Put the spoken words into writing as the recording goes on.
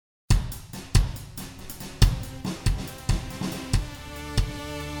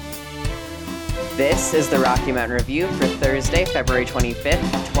This is the Rocky Mountain Review for Thursday, February 25th,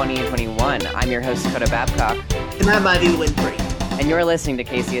 2021. I'm your host, Dakota Babcock. And I'm Ivy Winfrey. And you're listening to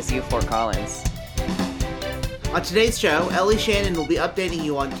KCSU Fort Collins. On today's show, Ellie Shannon will be updating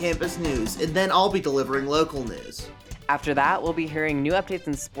you on campus news, and then I'll be delivering local news. After that, we'll be hearing new updates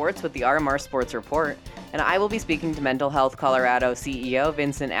in sports with the RMR Sports Report, and I will be speaking to Mental Health Colorado CEO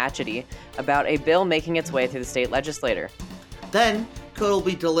Vincent Atchity about a bill making its way through the state legislature. Then, Code will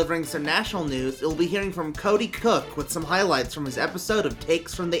be delivering some national news. We'll be hearing from Cody Cook with some highlights from his episode of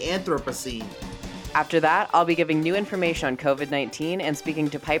Takes from the Anthropocene. After that, I'll be giving new information on COVID-19 and speaking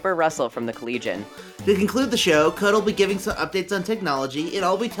to Piper Russell from the Collegian. To conclude the show, Code will be giving some updates on technology, and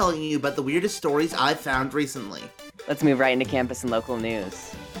I'll be telling you about the weirdest stories I've found recently. Let's move right into campus and local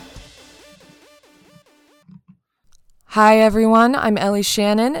news. Hi everyone, I'm Ellie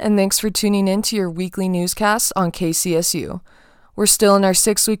Shannon, and thanks for tuning in to your weekly newscast on KCSU. We're still in our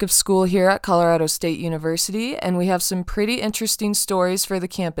 6th week of school here at Colorado State University, and we have some pretty interesting stories for the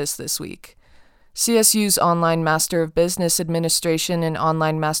campus this week. CSU's Online Master of Business Administration and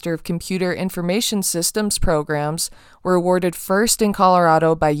Online Master of Computer Information Systems programs were awarded first in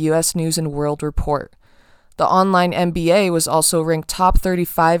Colorado by U.S. News & World Report. The Online MBA was also ranked top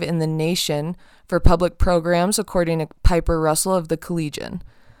 35 in the nation for public programs, according to Piper Russell of the Collegian.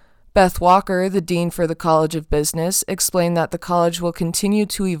 Beth Walker, the dean for the College of Business, explained that the college will continue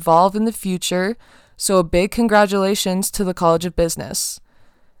to evolve in the future, so a big congratulations to the College of Business.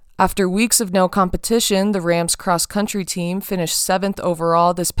 After weeks of no competition, the Rams cross-country team finished 7th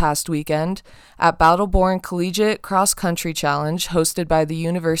overall this past weekend at Battleborn Collegiate Cross Country Challenge hosted by the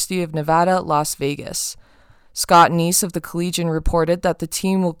University of Nevada, Las Vegas. Scott Neese of the Collegian reported that the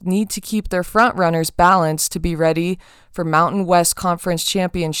team will need to keep their front-runners balanced to be ready for Mountain West Conference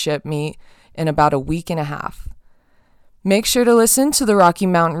Championship meet in about a week and a half. Make sure to listen to the Rocky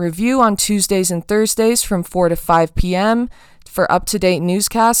Mountain Review on Tuesdays and Thursdays from 4 to 5 p.m. for up-to-date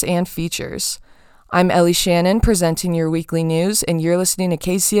newscasts and features. I'm Ellie Shannon presenting your weekly news, and you're listening to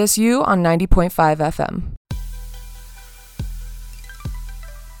KCSU on 90.5 FM.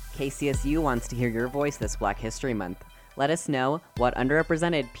 KCSU wants to hear your voice this Black History Month. Let us know what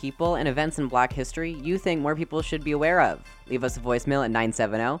underrepresented people and events in Black history you think more people should be aware of. Leave us a voicemail at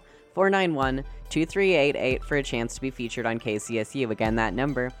 970-491-2388 for a chance to be featured on KCSU. Again, that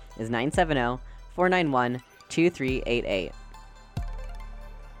number is 970-491-2388.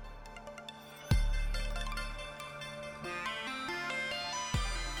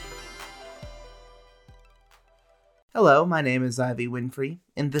 Hello, my name is Ivy Winfrey,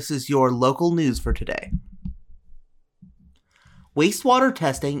 and this is your local news for today. Wastewater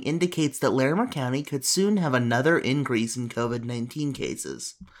testing indicates that Larimer County could soon have another increase in COVID-19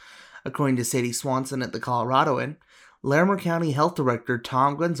 cases. According to Sadie Swanson at the Coloradoan, Larimer County Health Director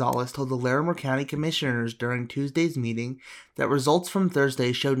Tom Gonzalez told the Larimer County Commissioners during Tuesday's meeting that results from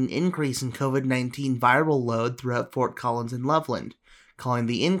Thursday showed an increase in COVID-19 viral load throughout Fort Collins and Loveland, calling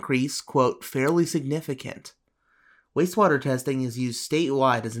the increase, quote, fairly significant. Wastewater testing is used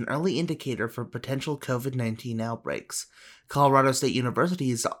statewide as an early indicator for potential COVID-19 outbreaks. Colorado State University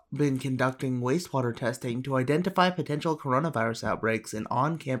has been conducting wastewater testing to identify potential coronavirus outbreaks in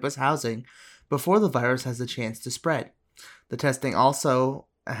on-campus housing before the virus has a chance to spread. The testing also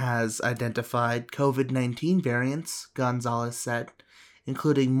has identified COVID-19 variants, Gonzalez said,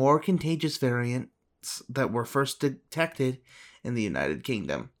 including more contagious variants that were first detected in the United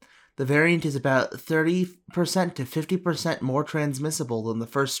Kingdom. The variant is about 30% to 50% more transmissible than the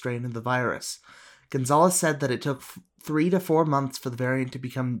first strain of the virus. Gonzalez said that it took 3 to 4 months for the variant to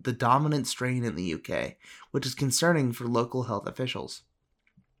become the dominant strain in the UK, which is concerning for local health officials.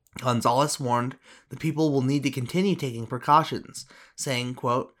 Gonzalez warned that people will need to continue taking precautions, saying,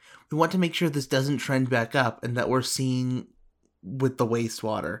 quote, "We want to make sure this doesn't trend back up and that we're seeing with the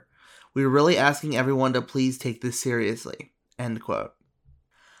wastewater. We're really asking everyone to please take this seriously," end quote.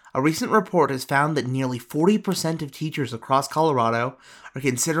 A recent report has found that nearly 40% of teachers across Colorado are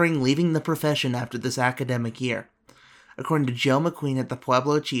considering leaving the profession after this academic year. According to Joe McQueen at the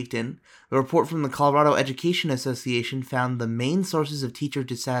Pueblo Chieftain, the report from the Colorado Education Association found the main sources of teacher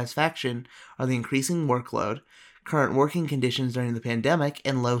dissatisfaction are the increasing workload, current working conditions during the pandemic,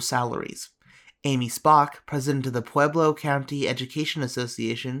 and low salaries. Amy Spock, president of the Pueblo County Education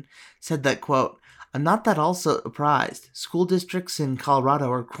Association, said that, quote, "I'm not that all surprised. School districts in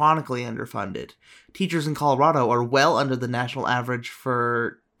Colorado are chronically underfunded. Teachers in Colorado are well under the national average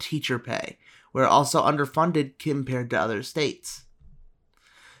for teacher pay. We're also underfunded compared to other states."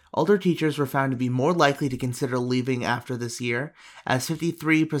 Older teachers were found to be more likely to consider leaving after this year, as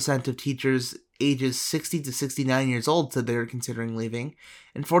 53% of teachers ages 60 to 69 years old said they were considering leaving,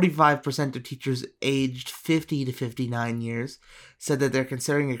 and 45% of teachers aged 50 to 59 years said that they're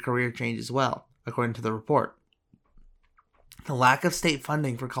considering a career change as well, according to the report. The lack of state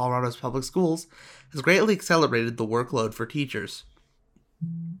funding for Colorado's public schools has greatly accelerated the workload for teachers.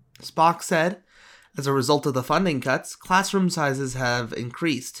 Spock said, as a result of the funding cuts, classroom sizes have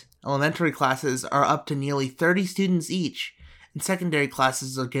increased. Elementary classes are up to nearly 30 students each, and secondary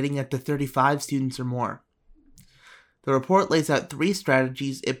classes are getting up to 35 students or more. The report lays out 3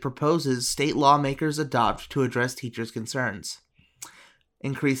 strategies it proposes state lawmakers adopt to address teachers' concerns.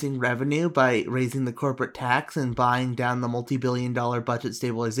 Increasing revenue by raising the corporate tax and buying down the multi-billion-dollar budget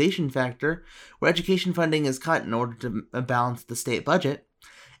stabilization factor, where education funding is cut in order to balance the state budget.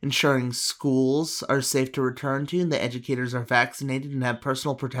 Ensuring schools are safe to return to and that educators are vaccinated and have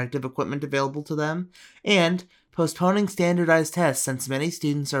personal protective equipment available to them, and postponing standardized tests since many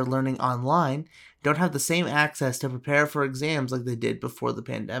students are learning online, don't have the same access to prepare for exams like they did before the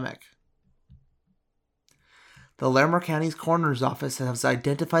pandemic. The Larimer County's coroner's office has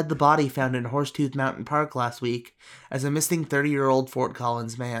identified the body found in Horsetooth Mountain Park last week as a missing 30-year-old Fort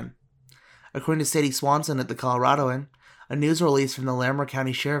Collins man. According to Sadie Swanson at the Coloradoan, a news release from the Larimer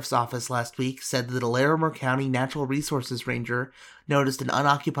County Sheriff's Office last week said that a Larimer County Natural Resources Ranger noticed an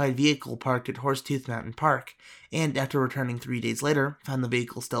unoccupied vehicle parked at Horsetooth Mountain Park, and after returning 3 days later, found the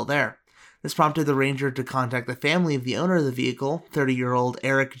vehicle still there. This prompted the ranger to contact the family of the owner of the vehicle, 30-year-old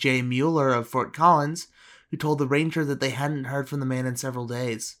Eric J. Mueller of Fort Collins, who told the ranger that they hadn't heard from the man in several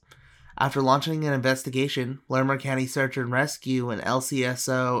days. After launching an investigation, Larimer County Search and Rescue and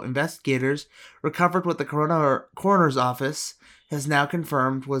LCSO investigators recovered what the coroner's office has now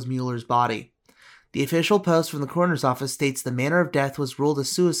confirmed was Mueller's body. The official post from the coroner's office states the manner of death was ruled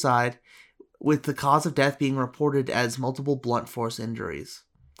as suicide, with the cause of death being reported as multiple blunt force injuries.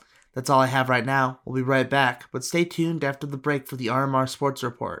 That's all I have right now. We'll be right back, but stay tuned after the break for the RMR Sports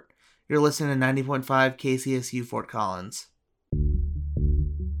Report. You're listening to 90.5 KCSU Fort Collins.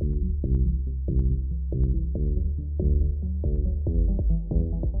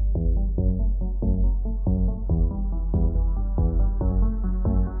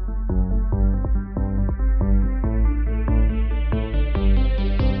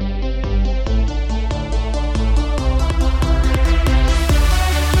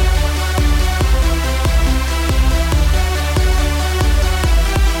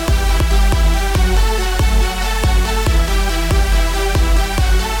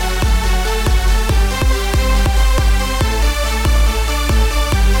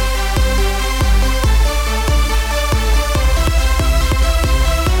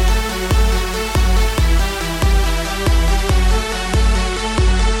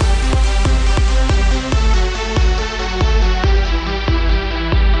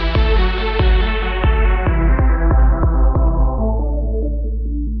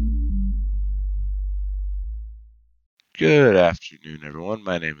 Good afternoon, everyone.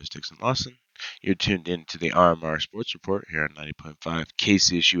 My name is Dixon Lawson. You're tuned in to the RMR Sports Report here on 90.5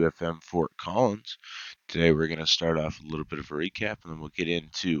 KCSU FM Fort Collins. Today we're going to start off a little bit of a recap, and then we'll get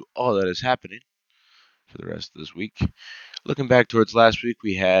into all that is happening for the rest of this week. Looking back towards last week,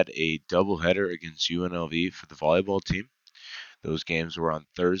 we had a doubleheader against UNLV for the volleyball team. Those games were on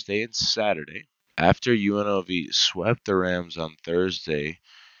Thursday and Saturday. After UNLV swept the Rams on Thursday,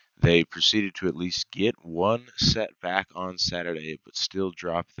 they proceeded to at least get one set back on Saturday, but still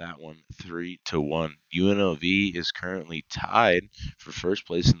dropped that one 3-1. UNLV is currently tied for first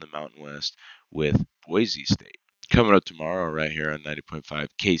place in the Mountain West with Boise State. Coming up tomorrow, right here on 90.5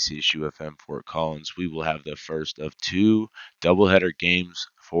 KCSU FM Fort Collins, we will have the first of 2 doubleheader games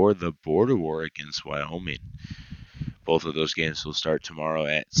for the Border War against Wyoming. Both of those games will start tomorrow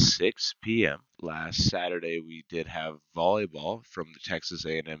at 6 p.m. Last Saturday, we did have volleyball from the Texas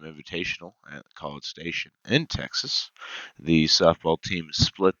A&M Invitational at College Station in Texas. The softball team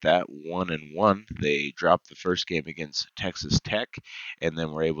split that 1-1. They dropped the first game against Texas Tech, and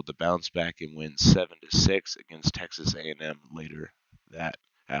then were able to bounce back and win 7-6 against Texas A&M later that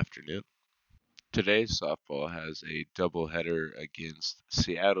afternoon. Today, softball has a doubleheader against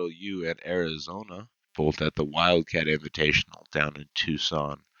Seattle U and Arizona, both at the Wildcat Invitational down in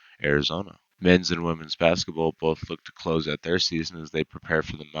Tucson, Arizona. Men's and women's basketball both look to close out their season as they prepare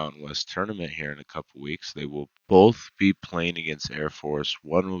for the Mountain West tournament here in a couple weeks. They will both be playing against Air Force.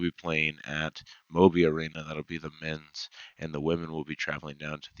 One will be playing at Moby Arena, that'll be the men's, and the women will be traveling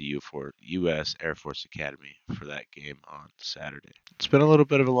down to the U.S. Air Force Academy for that game on Saturday. It's been a little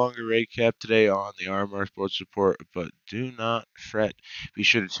bit of a longer recap today on the RMR Sports Report, but do not fret. Be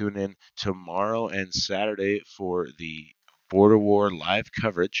sure to tune in tomorrow and Saturday for the Border War live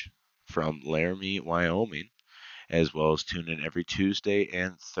coverage from Laramie, Wyoming, as well as tune in every Tuesday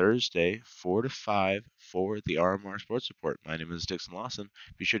and Thursday, 4 to 5, for the RMR Sports Report. My name is Dixon Lawson.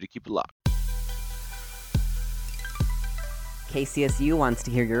 Be sure to keep it locked. KCSU wants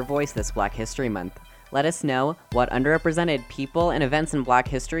to hear your voice this Black History Month. Let us know what underrepresented people and events in Black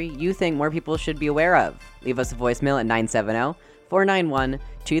history you think more people should be aware of. Leave us a voicemail at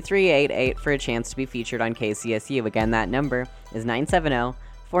 970-491-2388 for a chance to be featured on KCSU. Again, that number is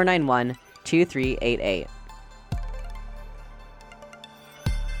 970-491-2388.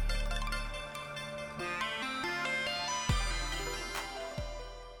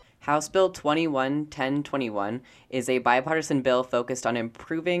 House Bill 211021 is a bipartisan bill focused on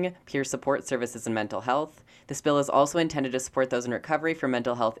improving peer support services in mental health. This bill is also intended to support those in recovery from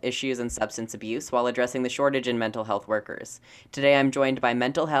mental health issues and substance abuse while addressing the shortage in mental health workers. Today I'm joined by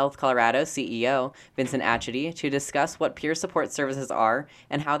Mental Health Colorado CEO Vincent Atchity to discuss what peer support services are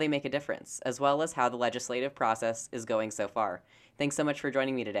and how they make a difference, as well as how the legislative process is going so far. Thanks so much for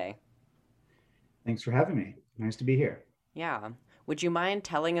joining me today. Thanks for having me. Nice to be here. Yeah. Would you mind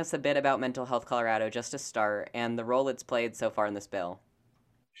telling us a bit about Mental Health Colorado just to start and the role it's played so far in this bill?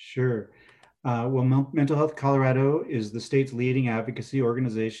 Sure. Mental Health Colorado is the state's leading advocacy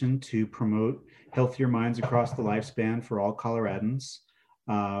organization to promote healthier minds across the lifespan for all Coloradans.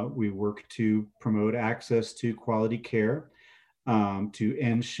 We work to promote access to quality care, to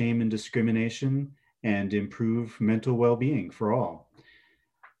end shame and discrimination, and improve mental well-being for all.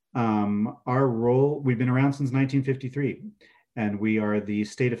 Our role, we've been around since 1953. And we are the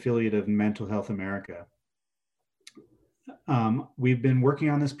state affiliate of Mental Health America. We've been working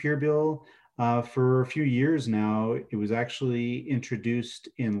on this peer bill for a few years now. It was actually introduced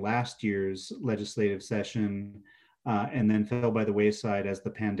in last year's legislative session and then fell by the wayside as the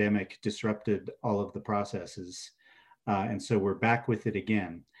pandemic disrupted all of the processes. And so we're back with it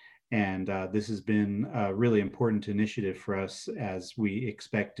again. And this has been a really important initiative for us as we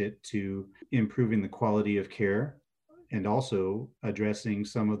expect it to improving the quality of care and also addressing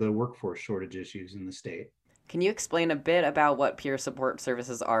some of the workforce shortage issues in the state. Can you explain a bit about what peer support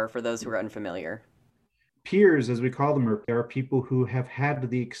services are for those who are unfamiliar? Peers, as we call them, are people who have had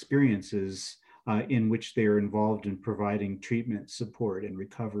the experiences in which they are involved in providing treatment support and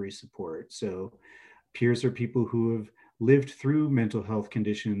recovery support. So peers are people who have lived through mental health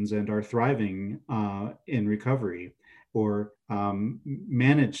conditions and are thriving in recovery, or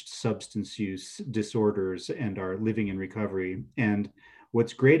managed substance use disorders and are living in recovery. And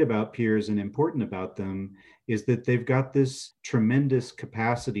what's great about peers and important about them is that they've got this tremendous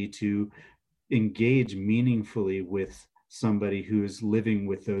capacity to engage meaningfully with somebody who is living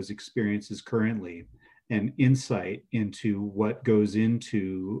with those experiences currently, and insight into what goes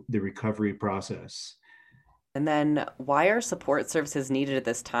into the recovery process. And then why are support services needed at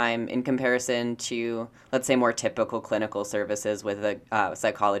this time in comparison to, let's say, more typical clinical services with a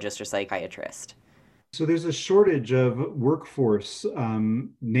psychologist or psychiatrist? So there's a shortage of workforce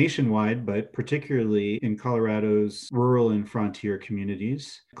nationwide, but particularly in Colorado's rural and frontier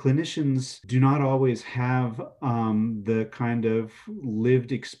communities. Clinicians do not always have the kind of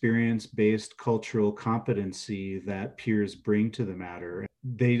lived experience-based cultural competency that peers bring to the matter.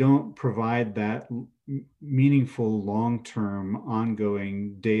 They don't provide that meaningful, long-term,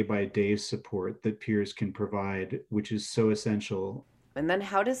 ongoing, day-by-day support that peers can provide, which is so essential. And then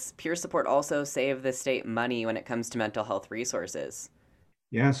how does peer support also save the state money when it comes to mental health resources?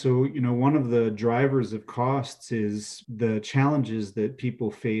 Yeah, so, one of the drivers of costs is the challenges that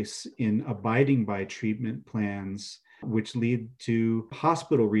people face in abiding by treatment plans, which lead to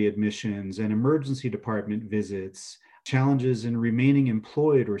hospital readmissions and emergency department visits, challenges in remaining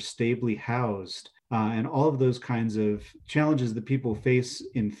employed or stably housed. And all of those kinds of challenges that people face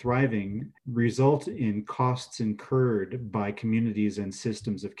in thriving result in costs incurred by communities and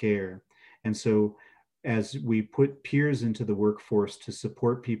systems of care. And so as we put peers into the workforce to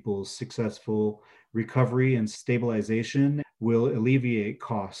support people's successful recovery and stabilization, we'll alleviate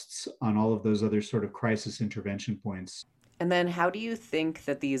costs on all of those other sort of crisis intervention points. And then how do you think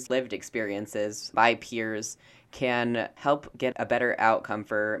that these lived experiences by peers can help get a better outcome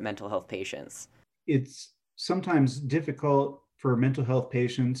for mental health patients? It's sometimes difficult for mental health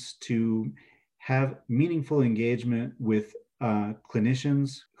patients to have meaningful engagement with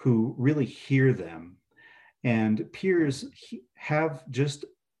clinicians who really hear them. And peers have, just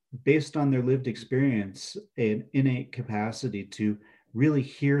based on their lived experience, an innate capacity to really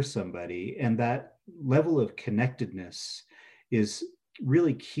hear somebody. And that level of connectedness is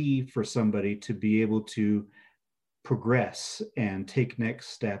really key for somebody to be able to progress and take next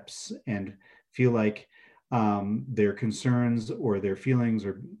steps and feel like their concerns or their feelings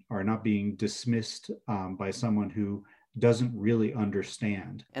are not being dismissed by someone who doesn't really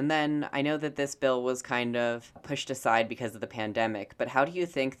understand. And then I know that this bill was kind of pushed aside because of the pandemic, but how do you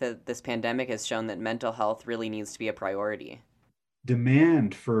think that this pandemic has shown that mental health really needs to be a priority?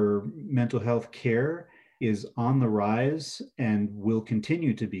 Demand for mental health care is on the rise and will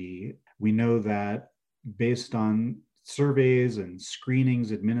continue to be. We know that based on surveys and screenings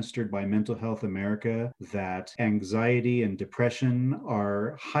administered by Mental Health America, that anxiety and depression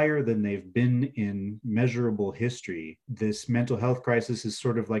are higher than they've been in measurable history. This mental health crisis is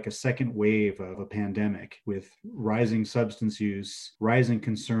sort of like a second wave of a pandemic, with rising substance use, rising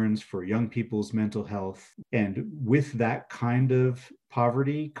concerns for young people's mental health. And with that kind of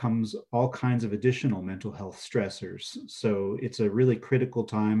poverty comes all kinds of additional mental health stressors. So it's a really critical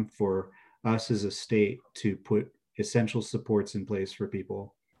time for us as a state to put essential supports in place for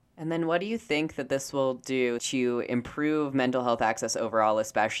people. And then what do you think that this will do to improve mental health access overall,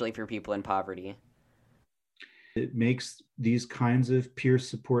 especially for people in poverty? It makes these kinds of peer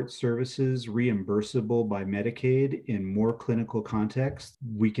support services reimbursable by Medicaid in more clinical contexts.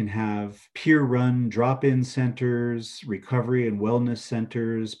 We can have peer-run drop-in centers, recovery and wellness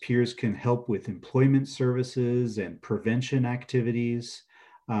centers. Peers can help with employment services and prevention activities.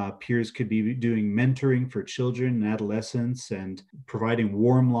 Peers could be doing mentoring for children and adolescents and providing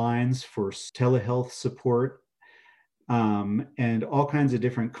warm lines for telehealth support. And all kinds of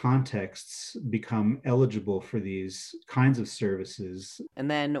different contexts become eligible for these kinds of services.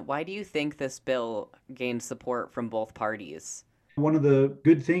 And then why do you think this bill gained support from both parties? One of the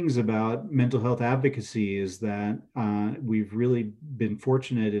good things about mental health advocacy is that we've really been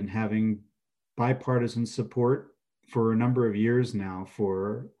fortunate in having bipartisan support for a number of years now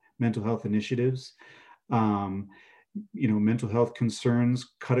for mental health initiatives. Mental health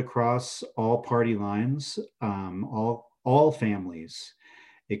concerns cut across all party lines. All families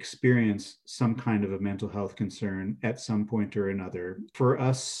experience some kind of a mental health concern at some point or another. For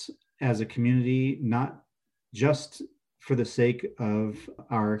us as a community, not just for the sake of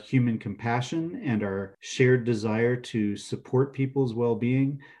our human compassion and our shared desire to support people's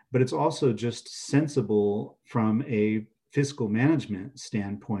well-being, but it's also just sensible from a fiscal management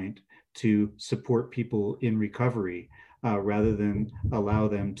standpoint to support people in recovery rather than allow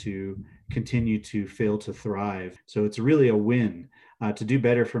them to continue to fail to thrive. So it's really a win. To do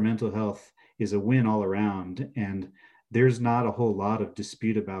better for mental health is a win all around, and there's not a whole lot of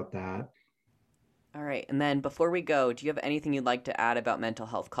dispute about that. All right, and then before we go, do you have anything you'd like to add about Mental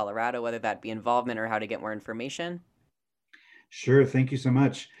Health Colorado, whether that be involvement or how to get more information? Sure, thank you so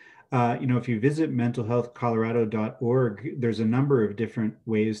much. If you visit mentalhealthcolorado.org, there's a number of different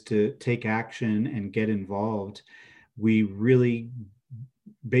ways to take action and get involved. We really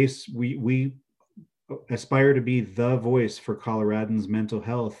we aspire to be the voice for Coloradans' mental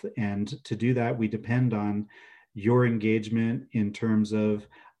health. And to do that, we depend on your engagement in terms of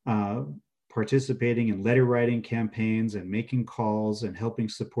participating in letter writing campaigns and making calls and helping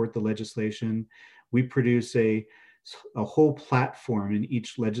support the legislation. We produce a whole platform in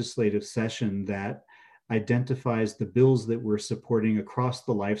each legislative session that identifies the bills that we're supporting across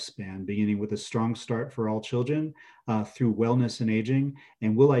the lifespan, beginning with a strong start for all children through wellness and aging.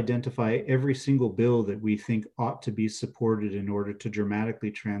 And we'll identify every single bill that we think ought to be supported in order to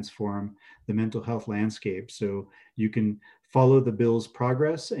dramatically transform the mental health landscape. So you can follow the bill's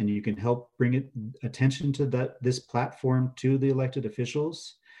progress and you can help bring attention to this platform to the elected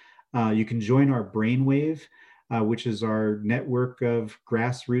officials. You can join our Brainwave, which is our network of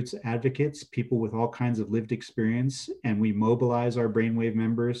grassroots advocates, people with all kinds of lived experience. And we mobilize our Brainwave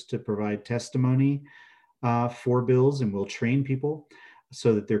members to provide testimony for bills, and we'll train people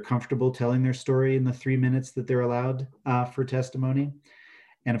so that they're comfortable telling their story in the 3 minutes that they're allowed for testimony.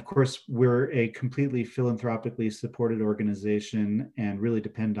 And of course, we're a completely philanthropically supported organization and really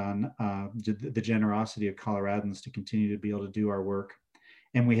depend on the generosity of Coloradans to continue to be able to do our work.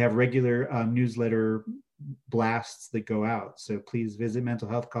 And we have regular newsletter blasts that go out. So please visit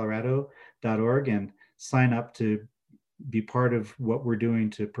mentalhealthcolorado.org and sign up to be part of what we're doing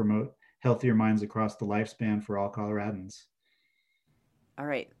to promote healthier minds across the lifespan for all Coloradans. All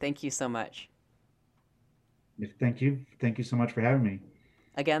right. Thank you so much. Thank you. Thank you so much for having me.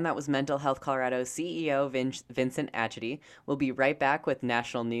 Again, that was Mental Health Colorado CEO Vincent Atchity. We'll be right back with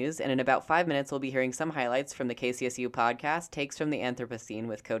national news, and in about 5 minutes, we'll be hearing some highlights from the KCSU podcast, Takes from the Anthropocene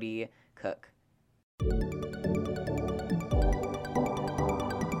with Cody Cook.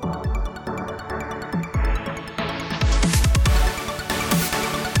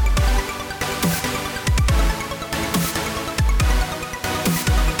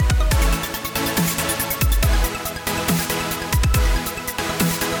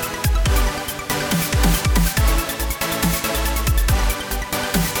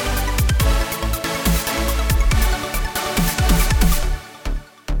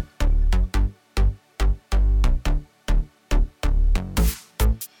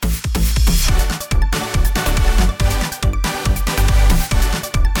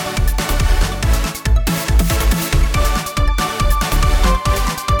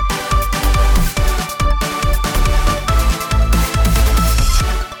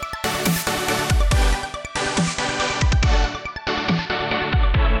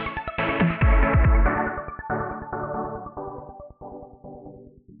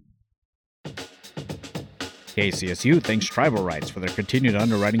 KCSU thanks Tribal Rights for their continued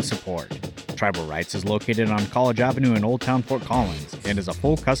underwriting support. Tribal Rights is located on College Avenue in Old Town Fort Collins and is a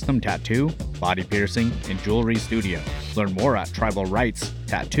full custom tattoo, body piercing, and jewelry studio. Learn more at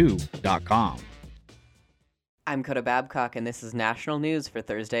tribalrightstattoo.com. I'm Coda Babcock, and this is national news for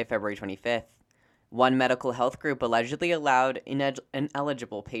Thursday, February 25th. One medical health group allegedly allowed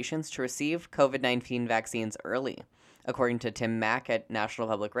ineligible patients to receive COVID-19 vaccines early. According to Tim Mack at National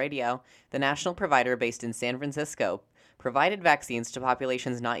Public Radio, the national provider based in San Francisco provided vaccines to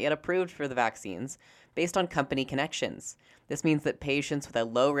populations not yet approved for the vaccines based on company connections. This means that patients with a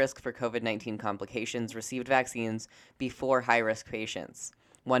low risk for COVID-19 complications received vaccines before high-risk patients.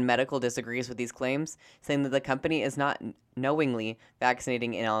 One Medical disagrees with these claims, saying that the company is not knowingly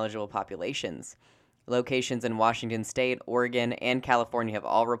vaccinating ineligible populations. Locations in Washington State, Oregon, and California have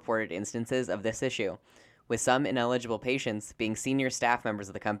all reported instances of this issue, with some ineligible patients being senior staff members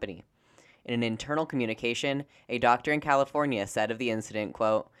of the company. In an internal communication, a doctor in California said of the incident,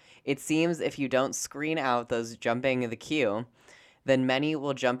 quote, "It seems if you don't screen out those jumping the queue, then many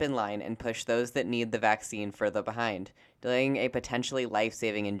will jump in line and push those that need the vaccine further behind, delaying a potentially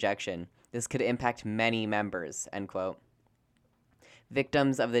life-saving injection. This could impact many members," end quote.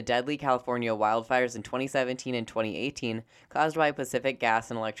 Victims of the deadly California wildfires in 2017 and 2018 caused by Pacific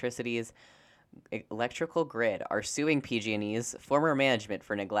Gas and Electricity's electrical grid are suing PG&E's former management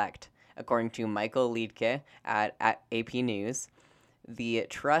for neglect. According to Michael Liedke at AP News, the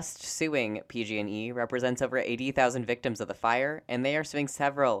trust suing PG&E represents over 80,000 victims of the fire, and they are suing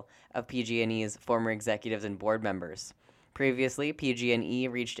several of PG&E's former executives and board members. Previously, PG&E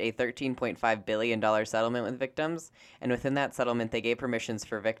reached a $13.5 billion settlement with victims, and within that settlement, they gave permissions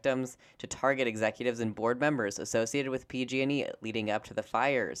for victims to target executives and board members associated with PG&E leading up to the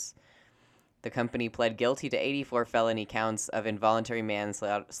fires. The company pled guilty to 84 felony counts of involuntary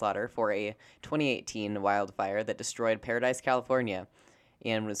manslaughter for a 2018 wildfire that destroyed Paradise, California,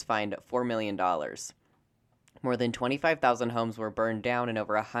 and was fined $4 million. More than 25,000 homes were burned down and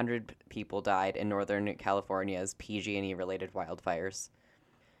over 100 people died in Northern California's PG&E-related wildfires.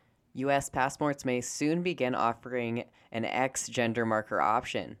 U.S. passports may soon begin offering an X gender marker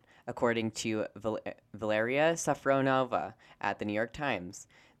option, according to Valeria Safronova at the New York Times.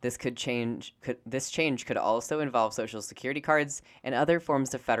 This change could also involve Social Security cards and other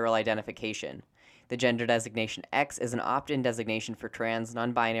forms of federal identification. The gender designation X is an opt-in designation for trans,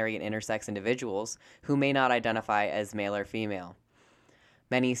 non-binary, and intersex individuals who may not identify as male or female.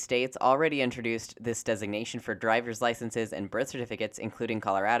 Many states already introduced this designation for driver's licenses and birth certificates, including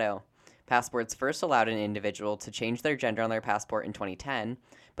Colorado. Passports first allowed an individual to change their gender on their passport in 2010,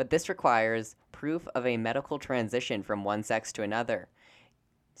 but this requires proof of a medical transition from one sex to another,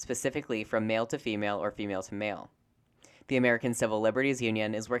 specifically from male to female or female to male. The American Civil Liberties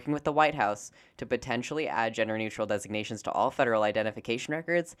Union is working with the White House to potentially add gender-neutral designations to all federal identification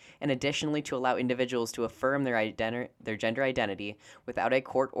records, and additionally to allow individuals to affirm their gender identity without a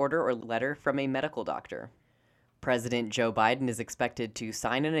court order or letter from a medical doctor. President Joe Biden is expected to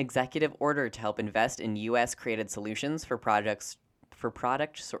sign an executive order to help invest in U.S.-created solutions for product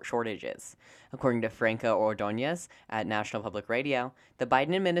shortages. According to Franca Ordonez at National Public Radio, the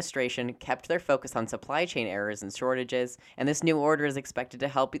Biden administration kept their focus on supply chain errors and shortages, and this new order is expected to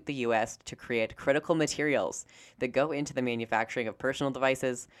help the U.S. to create critical materials that go into the manufacturing of personal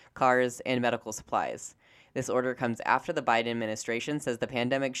devices, cars, and medical supplies. This order comes after the Biden administration says the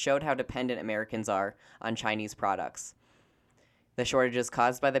pandemic showed how dependent Americans are on Chinese products. The shortages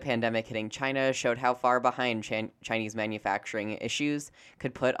caused by the pandemic hitting China showed how far behind Chinese manufacturing issues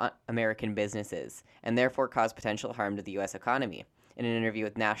could put on American businesses, and therefore cause potential harm to the U.S. economy. In an interview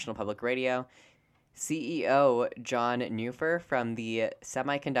with National Public Radio, CEO John Neufer from the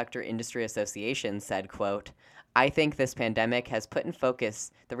Semiconductor Industry Association said, quote, "I think this pandemic has put in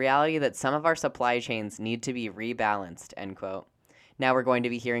focus the reality that some of our supply chains need to be rebalanced," end quote. Now we're going to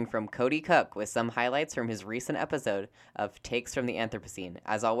be hearing from Cody Cook with some highlights from his recent episode of Takes from the Anthropocene.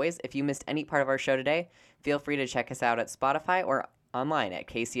 As always, if you missed any part of our show today, feel free to check us out at Spotify or online at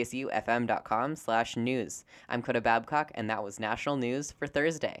kcsufm.com/news. I'm Coda Babcock, and that was National News for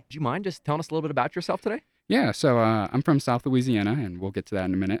Thursday. Do you mind just telling us a little bit about yourself today? Yeah, so I'm from South Louisiana, and we'll get to that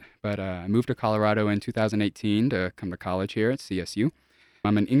in a minute. But I moved to Colorado in 2018 to come to college here at CSU.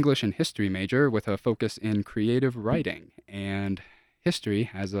 I'm an English and history major with a focus in creative writing, and history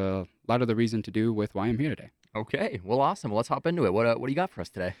has a lot of the reason to do with why I'm here today. Okay, well, awesome. Well, let's hop into it. What do you got for us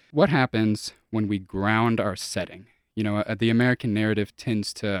today? What happens when we ground our setting? You know, the American narrative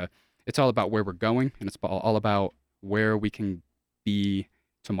tends to, it's all about where we're going, and it's all about where we can be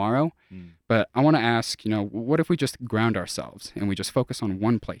tomorrow. But I want to ask, what if we just ground ourselves and we just focus on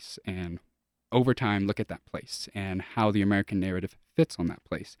one place and over time look at that place and how the American narrative fits on that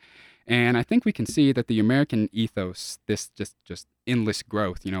place. And I think we can see that the American ethos, this just endless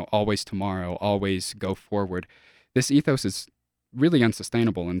growth, always tomorrow, always go forward, this ethos is really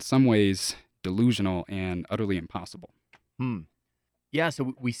unsustainable, in some ways delusional and utterly impossible. Yeah,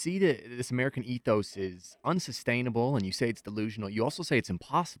 so we see that this American ethos is unsustainable, and you say it's delusional. You also say it's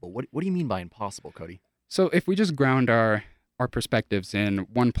impossible. What do you mean by impossible, Cody? So if we just ground our perspectives in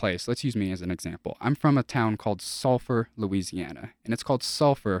one place, let's use me as an example. I'm from a town called Sulphur, Louisiana, and it's called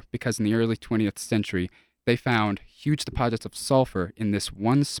Sulphur because in the early 20th century, they found huge deposits of sulfur in this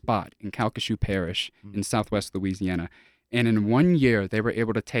one spot in Calcasieu Parish in southwest Louisiana. And in 1 year, they were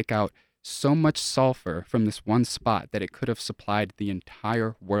able to take out so much sulfur from this one spot that it could have supplied the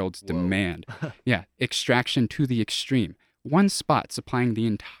entire world's demand. Yeah, extraction to the extreme. One spot supplying the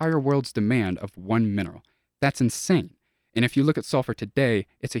entire world's demand of one mineral. That's insane. And if you look at sulfur today,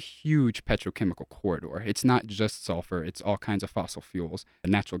 it's a huge petrochemical corridor. It's not just sulfur, it's all kinds of fossil fuels.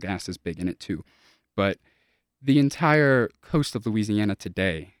 And natural gas is big in it too. But the entire coast of Louisiana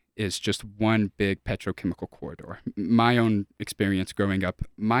today is just one big petrochemical corridor. My own experience growing up,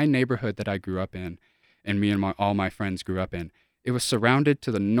 my neighborhood that I grew up in, and me and all my friends grew up in, it was surrounded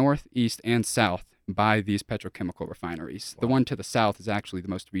to the north, east, and south by these petrochemical refineries. The one to the south is actually the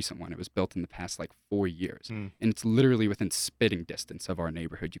most recent one. It was built in the past 4 years. And it's literally within spitting distance of our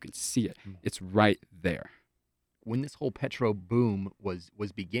neighborhood. You can see it. It's right there. When this whole petro boom was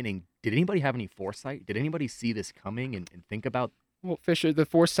beginning, did anybody have any foresight? Did anybody see this coming and think about? Well, Fisher, the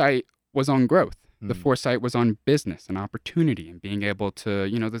foresight was on growth. The foresight was on business and opportunity and being able to,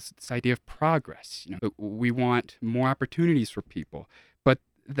 this idea of progress. We want more opportunities for people, but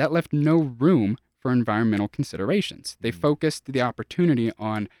that left no room for environmental considerations. They focused the opportunity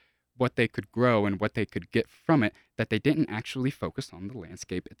on what they could grow and what they could get from it, that they didn't actually focus on the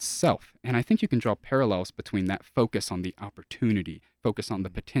landscape itself. And I think you can draw parallels between that focus on the opportunity, focus on the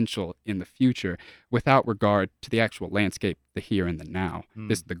potential in the future, without regard to the actual landscape, the here and the now,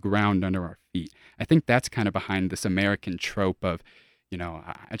 the ground under our feet. I think that's kind of behind this American trope of,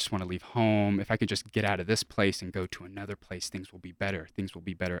 I just want to leave home. If I could just get out of this place and go to another place, things will be better. Things will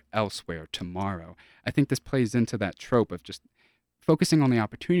be better elsewhere tomorrow. I think this plays into that trope of just focusing on the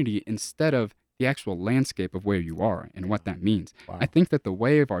opportunity instead of the actual landscape of where you are and what that means. Wow. I think that the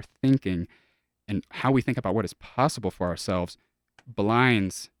way of our thinking and how we think about what is possible for ourselves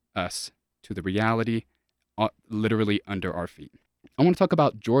blinds us to the reality literally under our feet. I want to talk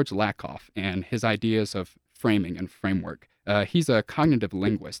about George Lakoff and his ideas of framing and framework. He's a cognitive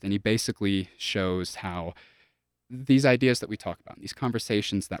linguist, and he basically shows how these ideas that we talk about, these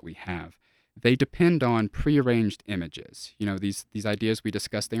conversations that we have, they depend on prearranged images. These ideas we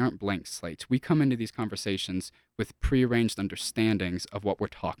discuss, they aren't blank slates. We come into these conversations with prearranged understandings of what we're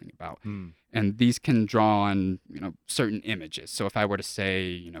talking about. And these can draw on, certain images. So if I were to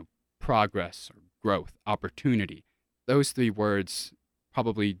say, progress or growth, opportunity, those three words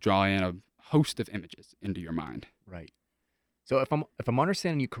probably draw in a host of images into your mind. Right. So if I'm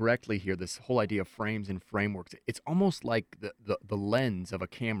understanding you correctly here, this whole idea of frames and frameworks, it's almost like the lens of a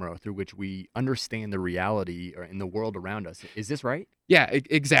camera through which we understand the reality or in the world around us. Is this right? Yeah,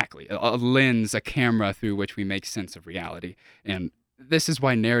 exactly. A lens, a camera through which we make sense of reality. And this is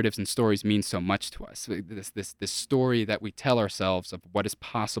why narratives and stories mean so much to us. This story that we tell ourselves of what is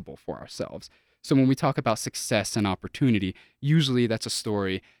possible for ourselves. So when we talk about success and opportunity, usually that's a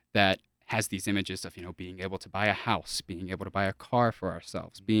story that has these images of, being able to buy a house, being able to buy a car for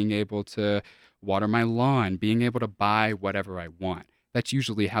ourselves, being able to water my lawn, being able to buy whatever I want. That's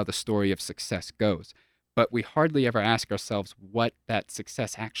usually how the story of success goes. But we hardly ever ask ourselves what that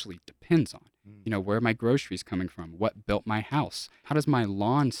success actually depends on. Where are my groceries coming from? What built my house? How does my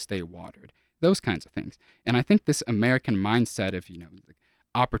lawn stay watered? Those kinds of things. And I think this American mindset of,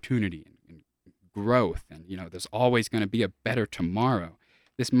 opportunity and growth and, there's always going to be a better tomorrow.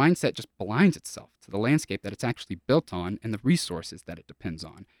 This mindset just blinds itself to the landscape that it's actually built on and the resources that it depends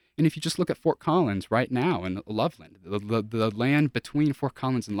on. And if you just look at Fort Collins right now in Loveland, the land between Fort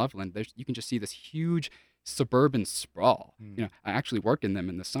Collins and Loveland, you can just see this huge suburban sprawl. I actually worked in them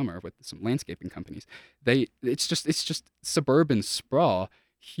in the summer with some landscaping companies. It's just suburban sprawl,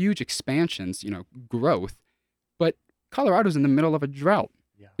 huge expansions, growth. But Colorado's in the middle of a drought.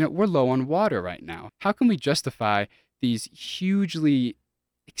 Yeah. We're low on water right now. How can we justify these hugely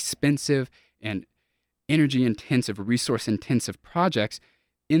expensive and energy-intensive, resource-intensive projects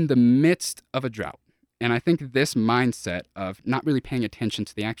in the midst of a drought? And I think this mindset of not really paying attention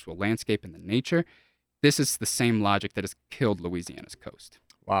to the actual landscape and the nature, this is the same logic that has killed Louisiana's coast.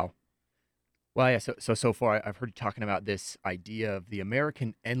 Wow. Well, yeah. So far, I've heard you talking about this idea of the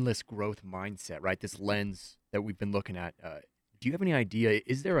American endless growth mindset, right? This lens that we've been looking at. Do you have any idea?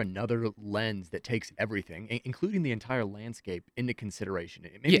 Is there another lens that takes everything, including the entire landscape, into consideration?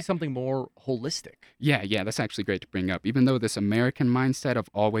 Maybe Yeah. something more holistic. Yeah, that's actually great to bring up. Even though this American mindset of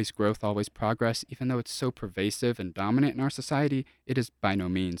always growth, always progress, even though it's so pervasive and dominant in our society, it is by no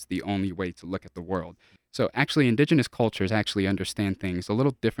means the only way to look at the world. So, actually, indigenous cultures actually understand things a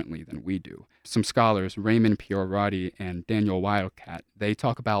little differently than we do. Some scholars, Raymond Pioratti and Daniel Wildcat, they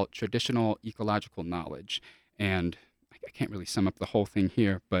talk about traditional ecological knowledge. And I can't really sum up the whole thing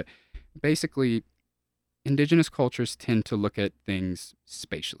here, but basically, indigenous cultures tend to look at things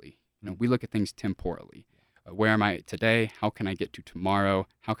spatially. We look at things temporally. Where am I today? How can I get to tomorrow?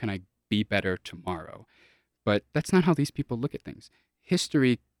 How can I be better tomorrow? But that's not how these people look at things.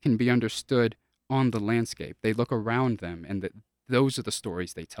 History can be understood on the landscape. They look around them, and those are the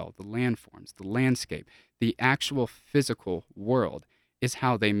stories they tell. The landforms, the landscape, the actual physical world is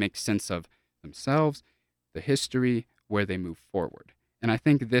how they make sense of themselves, the history, where they move forward. And I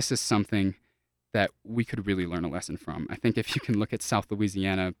think this is something that we could really learn a lesson from. I think if you can look at South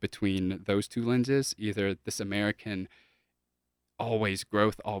Louisiana between those two lenses, either this American always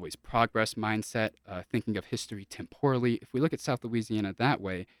growth, always progress mindset, thinking of history temporally, if we look at South Louisiana that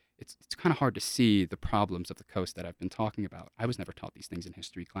way, it's kind of hard to see the problems of the coast that I've been talking about. I was never taught these things in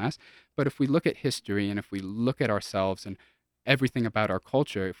history class, but if we look at history and if we look at ourselves and everything about our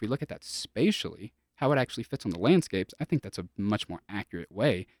culture, if we look at that spatially, how it actually fits on the landscapes, I think that's a much more accurate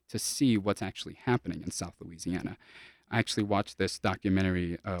way to see what's actually happening in South Louisiana. I actually watched this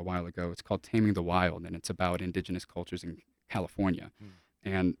documentary a while ago. It's called Taming the Wild, and it's about indigenous cultures in California.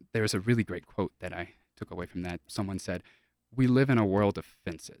 And there's a really great quote that I took away from that. Someone said, "We live in a world of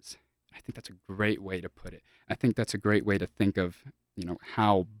fences." I think that's a great way to put it. I think that's a great way to think of,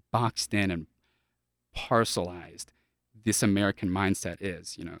 how boxed in and parcelized this American mindset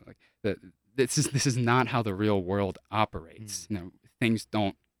is. This is not how the real world operates. Things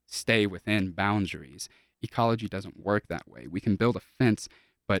don't stay within boundaries. Ecology doesn't work that way. We can build a fence,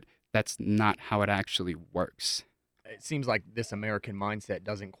 but that's not how it actually works. It seems like this American mindset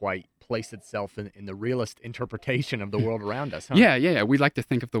doesn't quite place itself in the realist interpretation of the world around us, huh? Yeah. We like to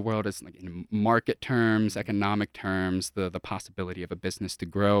think of the world as like in market terms, economic terms, the possibility of a business to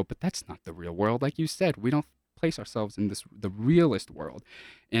grow, but that's not the real world. Like you said, we don't place ourselves in the realist world.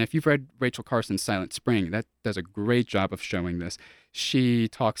 And if you've read Rachel Carson's Silent Spring, that does a great job of showing this. She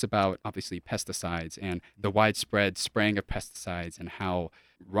talks about, obviously, pesticides and the widespread spraying of pesticides and how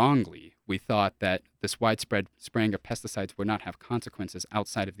wrongly we thought that this widespread spraying of pesticides would not have consequences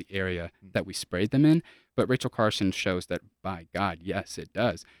outside of the area that we sprayed them in. But Rachel Carson shows that, by God, yes, it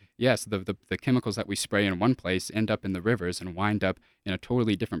does. Yes, the chemicals that we spray in one place end up in the rivers and wind up in a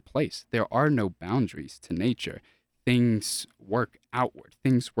totally different place. There are no boundaries to nature. Things work outward.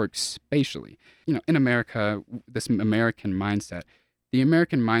 Things work spatially. In America, this American mindset, the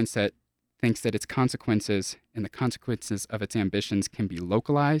American mindset thinks that its consequences and the consequences of its ambitions can be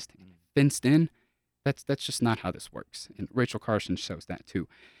localized, fenced in. That's just not how this works. And Rachel Carson shows that too.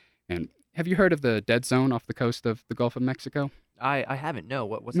 And have you heard of the dead zone off the coast of the Gulf of Mexico? I haven't. No.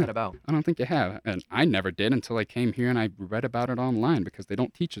 What's No, that about? I don't think you have. And I never did until I came here and I read about it online because they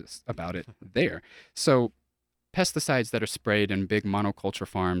don't teach us about it there. So pesticides that are sprayed in big monoculture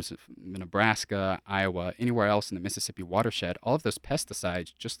farms, Nebraska, Iowa, anywhere else in the Mississippi watershed, all of those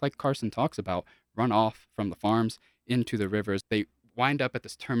pesticides, just like Carson talks about, run off from the farms into the rivers. They wind up at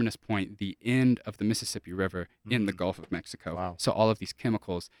this terminus point, the end of the Mississippi River in the Gulf of Mexico. Wow. So all of these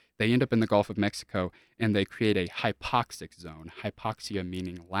chemicals, they end up in the Gulf of Mexico and they create a hypoxic zone. Hypoxia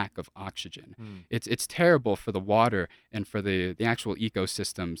meaning lack of oxygen. It's terrible for the water and for the actual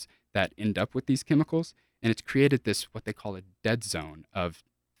ecosystems that end up with these chemicals. And it's created this, what they call a dead zone of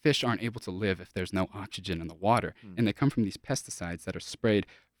fish aren't able to live if there's no oxygen in the water. And they come from these pesticides that are sprayed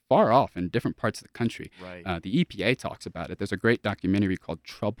far off in different parts of the country. Right. The EPA talks about it. There's a great documentary called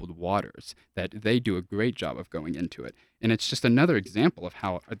Troubled Waters that they do a great job of going into it. And it's just another example of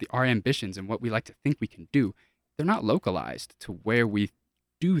how our ambitions and what we like to think we can do, they're not localized to where we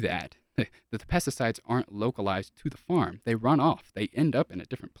do that. The pesticides aren't localized to the farm. They run off. They end up in a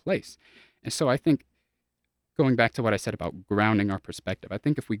different place. And so I think, going back to what I said about grounding our perspective, I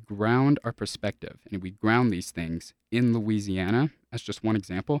think if we ground our perspective and we ground these things in Louisiana, as just one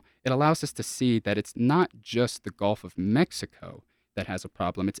example, it allows us to see that it's not just the Gulf of Mexico that has a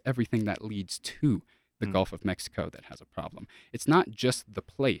problem. It's everything that leads to the Gulf of Mexico that has a problem. It's not just the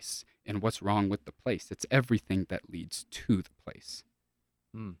place and what's wrong with the place. It's everything that leads to the place.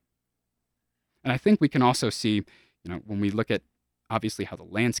 And I think we can also see, when we look at obviously how the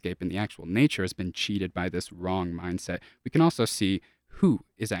landscape and the actual nature has been cheated by this wrong mindset, we can also see who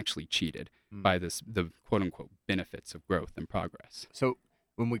is actually cheated by the quote-unquote benefits of growth and progress. So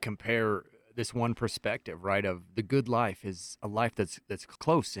when we compare this one perspective, right, of the good life is a life that's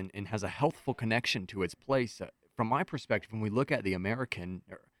close and has a healthful connection to its place. From my perspective, when we look at the American,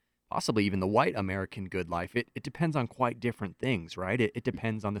 or possibly even the white American good life, it depends on quite different things, right? It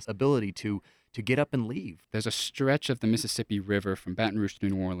depends on this ability to get up and leave. There's a stretch of the Mississippi River from Baton Rouge to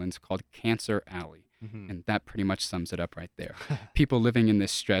New Orleans called Cancer Alley, and that pretty much sums it up right there. People living in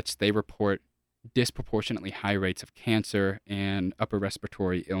this stretch, they report disproportionately high rates of cancer and upper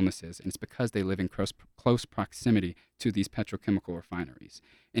respiratory illnesses, and it's because they live in close proximity to these petrochemical refineries.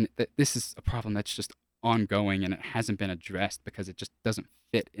 And this is a problem that's just ongoing, and it hasn't been addressed because it just doesn't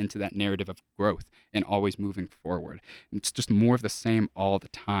fit into that narrative of growth and always moving forward. And it's just more of the same all the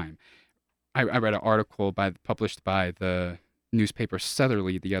time. I read an article published by the newspaper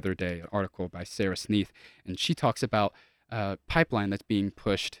Southerly the other day, an article by Sarah Sneath, and she talks about a pipeline that's being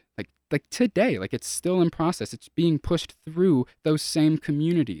pushed like today, like it's still in process. It's being pushed through those same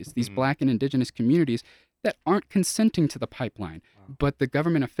communities, these Black and Indigenous communities that aren't consenting to the pipeline. Wow. But the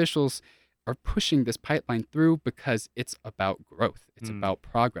government officials are pushing this pipeline through because it's about growth. It's about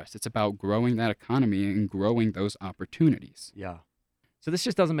progress. It's about growing that economy and growing those opportunities. Yeah. So this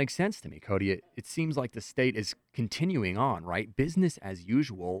just doesn't make sense to me, Cody. It seems like the state is continuing on, right? Business as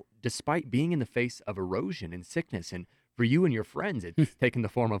usual, despite being in the face of erosion and sickness. And for you and your friends, it's taken the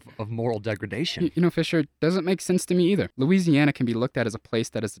form of moral degradation. You know, Fisher, it doesn't make sense to me either. Louisiana can be looked at as a place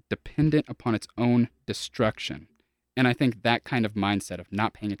that is dependent upon its own destruction. And I think that kind of mindset of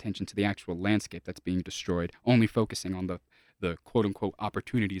not paying attention to the actual landscape that's being destroyed, only focusing on the quote-unquote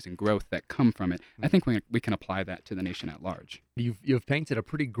opportunities and growth that come from it, I think we can apply that to the nation at large. You've painted a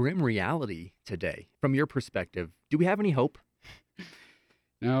pretty grim reality today. From your perspective, do we have any hope?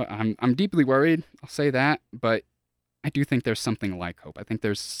 No, I'm deeply worried, I'll say that, but I do think there's something like hope. I think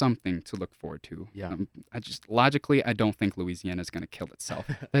there's something to look forward to. Yeah. Logically, I don't think Louisiana is going to kill itself.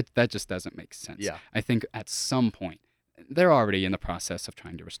 That just doesn't make sense. Yeah. I think at some point, they're already in the process of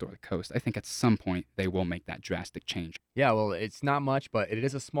trying to restore the coast. I think at some point they will make that drastic change. Yeah, well, it's not much, but it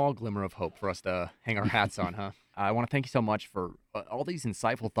is a small glimmer of hope for us to hang our hats on, huh? I want to thank you so much for all these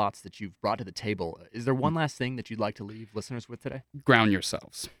insightful thoughts that you've brought to the table. Is there one last thing that you'd like to leave listeners with today? Ground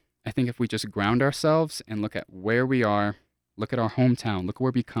yourselves. I think if we just ground ourselves and look at where we are, look at our hometown, look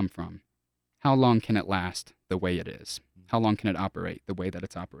where we come from, how long can it last the way it is? How long can it operate the way that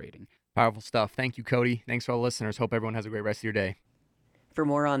it's operating? Powerful stuff. Thank you, Cody. Thanks for all the listeners. Hope everyone has a great rest of your day. For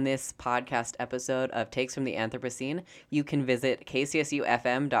more on this podcast episode of Takes from the Anthropocene, you can visit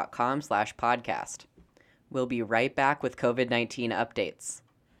kcsufm.com/podcast. We'll be right back with COVID-19 updates.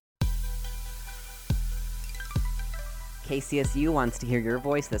 KCSU wants to hear your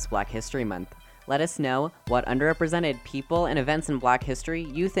voice this Black History Month. Let us know what underrepresented people and events in Black history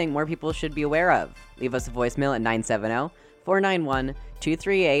you think more people should be aware of. Leave us a voicemail at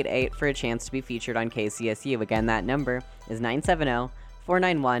 970-491-2388 for a chance to be featured on KCSU. Again, that number is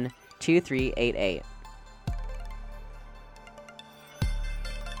 970-491-2388.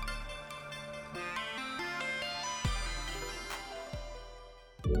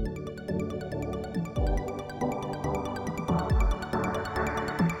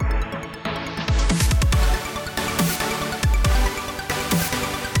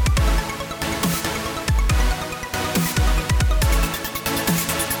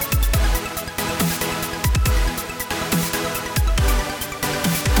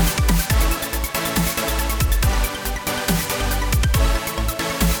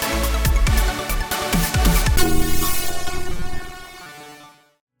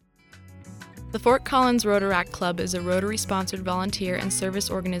 The Fort Collins Rotaract Club is a Rotary-sponsored volunteer and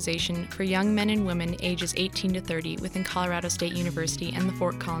service organization for young men and women ages 18 to 30 within Colorado State University and the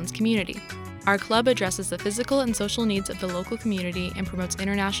Fort Collins community. Our club addresses the physical and social needs of the local community and promotes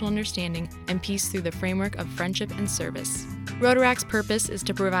international understanding and peace through the framework of friendship and service. Rotaract's purpose is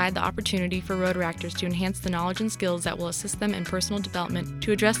to provide the opportunity for Rotaractors to enhance the knowledge and skills that will assist them in personal development,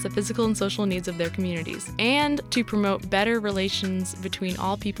 to address the physical and social needs of their communities, and to promote better relations between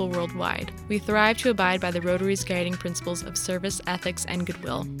all people worldwide. We thrive to abide by the Rotary's guiding principles of service, ethics, and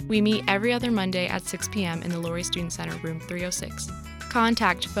goodwill. We meet every other Monday at 6 p.m. in the Laurie Student Center, room 306.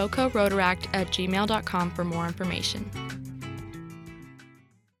 Contact focorotaract@gmail.com for more information.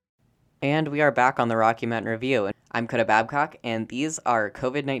 And we are back on the Rocky Mountain Review. I'm Coda Babcock, and these are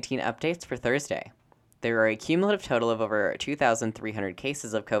COVID-19 updates for Thursday. There are a cumulative total of over 2,300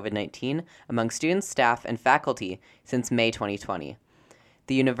 cases of COVID-19 among students, staff, and faculty since May 2020.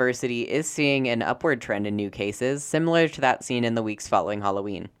 The university is seeing an upward trend in new cases, similar to that seen in the weeks following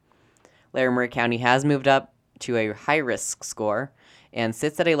Halloween. Larimer County has moved up to a high-risk score and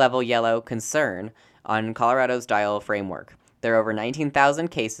sits at a level yellow concern on Colorado's Dial framework. There are over 19,000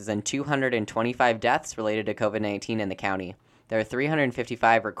 cases and 225 deaths related to COVID-19 in the county. There are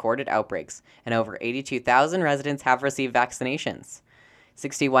 355 recorded outbreaks, and over 82,000 residents have received vaccinations.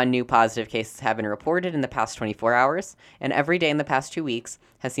 61 new positive cases have been reported in the past 24 hours, and every day in the past 2 weeks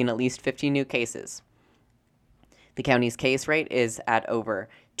has seen at least 50 new cases. The county's case rate is at over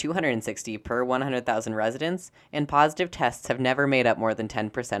 260 per 100,000 residents, and positive tests have never made up more than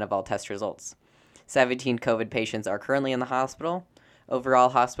 10% of all test results. 17 COVID patients are currently in the hospital. Overall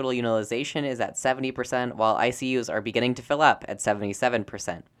hospital utilization is at 70%, while ICUs are beginning to fill up at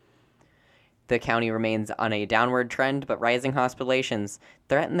 77%. The county remains on a downward trend, but rising hospitalizations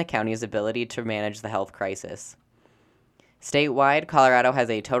threaten the county's ability to manage the health crisis. Statewide, Colorado has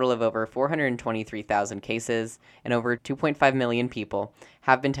a total of over 423,000 cases, and over 2.5 million people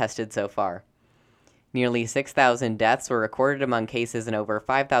have been tested so far. Nearly 6,000 deaths were recorded among cases, and over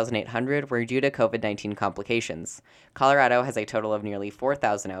 5,800 were due to COVID-19 complications. Colorado has a total of nearly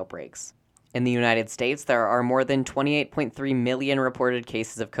 4,000 outbreaks. In the United States, there are more than 28.3 million reported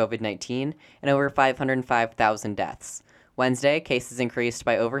cases of COVID-19 and over 505,000 deaths. Wednesday, cases increased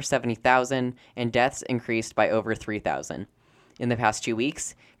by over 70,000 and deaths increased by over 3,000. In the past 2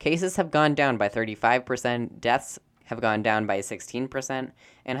 weeks, cases have gone down by 35%, deaths have gone down by 16%,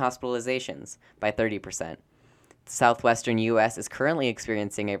 and hospitalizations by 30%. The southwestern U.S. is currently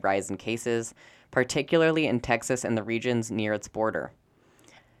experiencing a rise in cases, particularly in Texas and the regions near its border.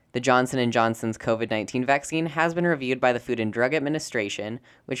 The Johnson & Johnson's COVID-19 vaccine has been reviewed by the Food and Drug Administration,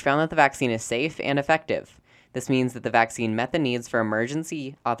 which found that the vaccine is safe and effective. This means that the vaccine met the needs for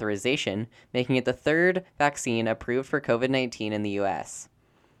emergency authorization, making it the third vaccine approved for COVID-19 in the U.S.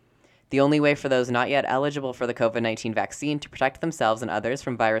 The only way for those not yet eligible for the COVID-19 vaccine to protect themselves and others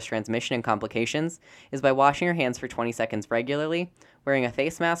from virus transmission and complications is by washing your hands for 20 seconds regularly, wearing a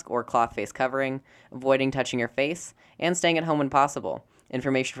face mask or cloth face covering, avoiding touching your face, and staying at home when possible.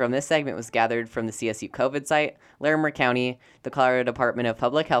 Information from this segment was gathered from the CSU COVID site, Larimer County, the Colorado Department of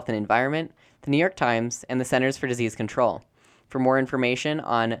Public Health and Environment, the New York Times, and the Centers for Disease Control. For more information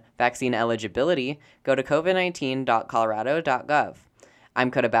on vaccine eligibility, go to covid19.colorado.gov.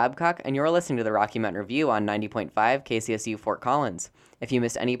 I'm Coda Babcock, and you're listening to the Rocky Mountain Review on 90.5 KCSU Fort Collins. If you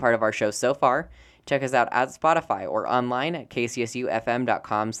missed any part of our show so far, check us out at Spotify or online at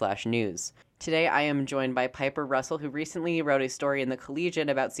kcsufm.com/news. Today, I am joined by Piper Russell, who recently wrote a story in the Collegian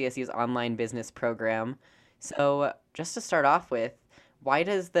about CSU's online business program. So, just to start off with, why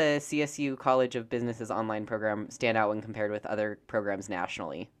does the CSU College of Business's online program stand out when compared with other programs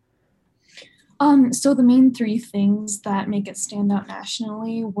nationally? So the main three things that make it stand out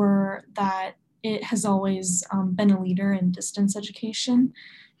nationally were that it has always been a leader in distance education,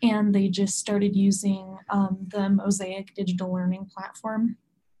 and they just started using the Mosaic digital learning platform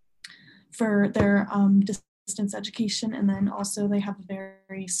for their distance education. And then also they have a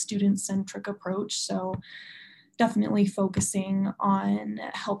very student-centric approach. So definitely focusing on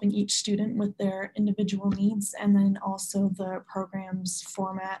helping each student with their individual needs, and then also the program's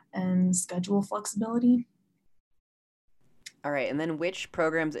format and schedule flexibility. All right, and then which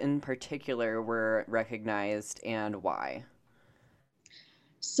programs in particular were recognized and why?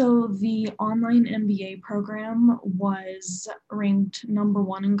 So the online MBA program was ranked number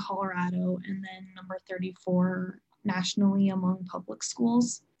 1 in Colorado and then number 34 nationally among public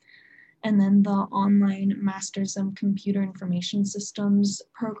schools. And then the online Masters in Computer Information Systems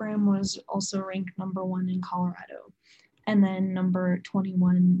program was also ranked number 1 in Colorado and then number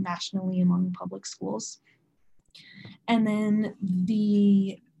 21 nationally among public schools. And then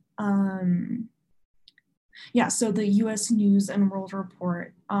the so the U.S. News and World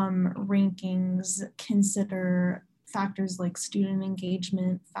Report rankings consider factors like student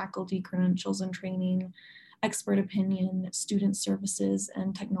engagement, faculty credentials and training, expert opinion, student services,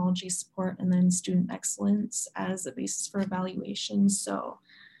 and technology support, and then student excellence as a basis for evaluation. So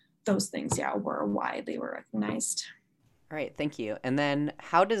those things, were why they were recognized. All right, thank you. And then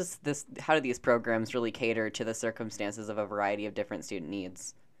how do these programs really cater to the circumstances of a variety of different student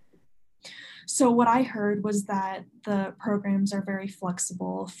needs? So what I heard was that the programs are very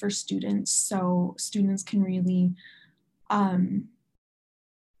flexible for students, so students can really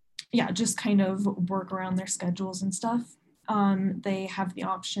just kind of work around their schedules and stuff. They have the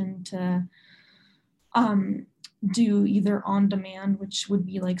option to do either on demand, which would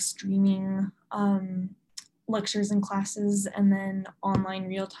be like streaming lectures and classes, and then online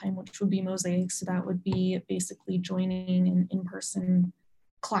real time, which would be Mosaic. So that would be basically joining an in-person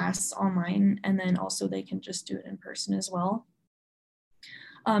class online, and then also they can just do it in person as well.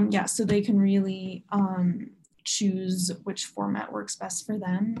 So they can really choose which format works best for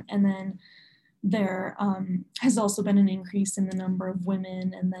them. And then there has also been an increase in the number of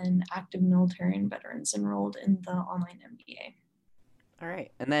women and then active military and veterans enrolled in the online MBA. All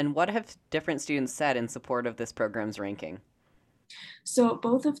right. And then what have different students said in support of this program's ranking? So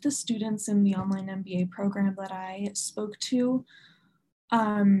both of the students in the online MBA program that I spoke to,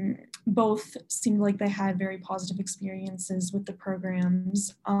 both seemed like they had very positive experiences with the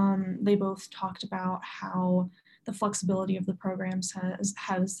programs. They both talked about how the flexibility of the programs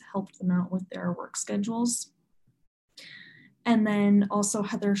has helped them out with their work schedules. And then also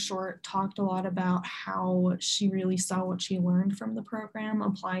Heather Short talked a lot about how she really saw what she learned from the program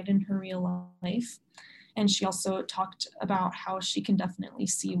applied in her real life. And she also talked about how she can definitely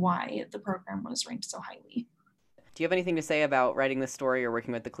see why the program was ranked so highly. Do you have anything to say about writing this story or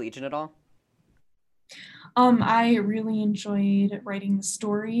working with the Collegian at all? I really enjoyed writing the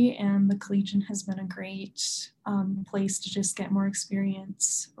story, and the Collegian has been a great place to just get more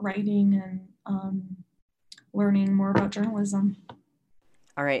experience writing and learning more about journalism.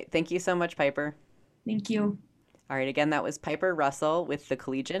 All right. Thank you so much, Piper. Thank you. All right. Again, that was Piper Russell with the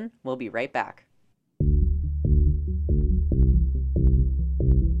Collegian. We'll be right back.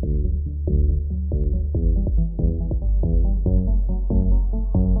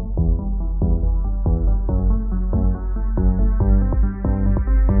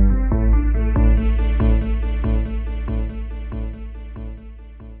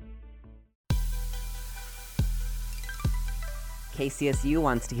 KCSU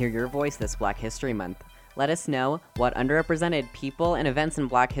wants to hear your voice this Black History Month. Let us know what underrepresented people and events in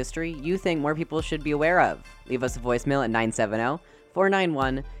Black history you think more people should be aware of. Leave us a voicemail at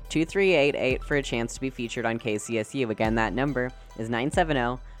 970-491-2388 for a chance to be featured on KCSU. Again, that number is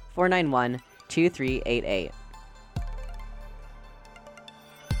 970-491-2388.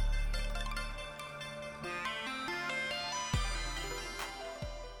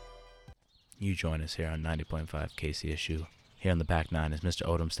 You join us here on 90.5 KCSU. Here in the back nine as Mr.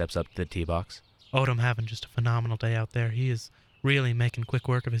 Odom steps up to the tee box. Odom having just a phenomenal day out there. He is really making quick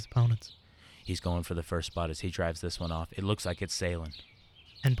work of his opponents. He's going for the first spot as he drives this one off. It looks like it's sailing.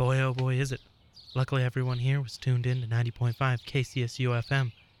 And boy, oh boy, is it. Luckily, everyone here was tuned in to 90.5 KCSU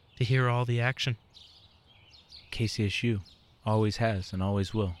FM to hear all the action. KCSU always has and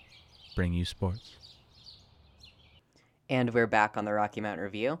always will bring you sports. And we're back on the Rocky Mountain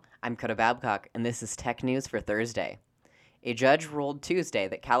Review. I'm Coda Babcock, and this is Tech News for Thursday. A judge ruled Tuesday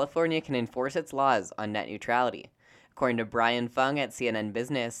that California can enforce its laws on net neutrality. According to Brian Fung at CNN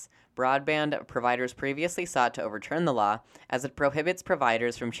Business, broadband providers previously sought to overturn the law as it prohibits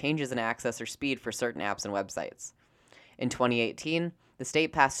providers from changes in access or speed for certain apps and websites. In 2018, the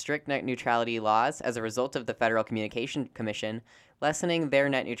state passed strict net neutrality laws as a result of the Federal Communications Commission lessening their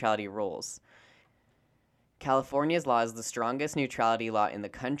net neutrality rules. California's law is the strongest neutrality law in the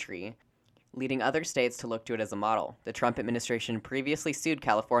country, leading other states to look to it as a model. The Trump administration previously sued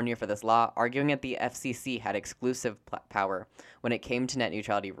California for this law, arguing that the FCC had exclusive power when it came to net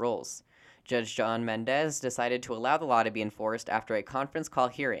neutrality rules. Judge John Mendez decided to allow the law to be enforced after a conference call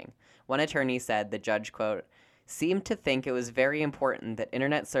hearing. One attorney said the judge, quote, seemed to think it was very important that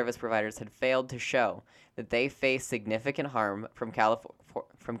internet service providers had failed to show that they face significant harm from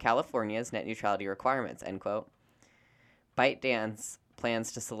California's net neutrality requirements, end quote. ByteDance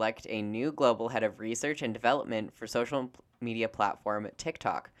plans to select a new global head of research and development for social media platform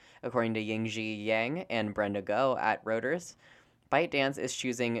TikTok. According to Yingji Yang and Brenda Go at Reuters, ByteDance is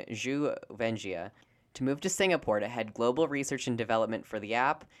choosing Zhu Wenjia to move to Singapore to head global research and development for the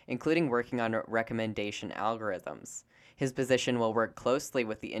app, including working on recommendation algorithms. His position will work closely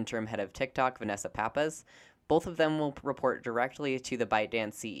with the interim head of TikTok, Vanessa Pappas. Both of them will report directly to the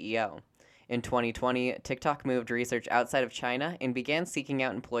ByteDance CEO. In 2020, TikTok moved research outside of China and began seeking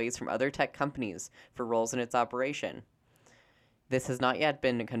out employees from other tech companies for roles in its operation. This has not yet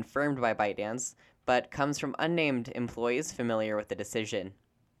been confirmed by ByteDance, but comes from unnamed employees familiar with the decision.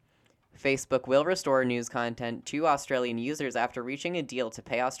 Facebook will restore news content to Australian users after reaching a deal to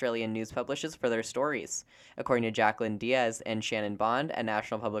pay Australian news publishers for their stories. According to Jacqueline Diaz and Shannon Bond at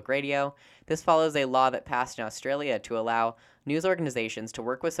National Public Radio, this follows a law that passed in Australia to allow news organizations to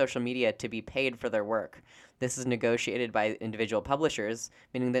work with social media to be paid for their work. This is negotiated by individual publishers,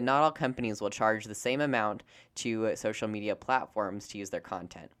 meaning that not all companies will charge the same amount to social media platforms to use their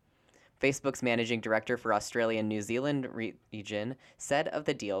content. Facebook's managing director for Australia and New Zealand region said of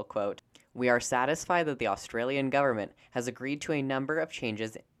the deal, quote, "We are satisfied that the Australian government has agreed to a number of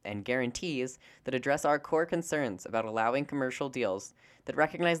changes and guarantees that address our core concerns about allowing commercial deals that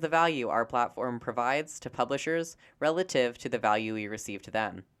recognize the value our platform provides to publishers relative to the value we receive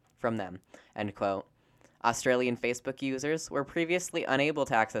from them, end quote. Australian Facebook users were previously unable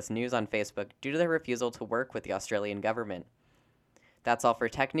to access news on Facebook due to their refusal to work with the Australian government. That's all for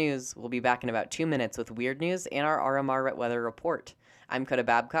Tech News. We'll be back in about 2 minutes with weird news and our RMR weather report. I'm Coda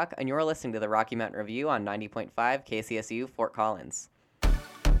Babcock, and you're listening to the Rocky Mountain Review on 90.5 KCSU Fort Collins.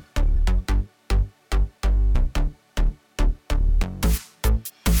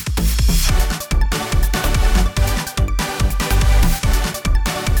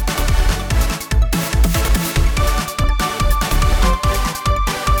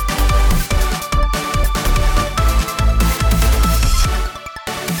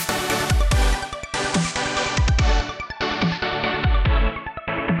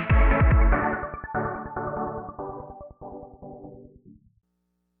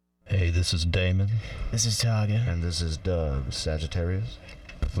 This is Damon. This is Target. And this is Dub, Sagittarius.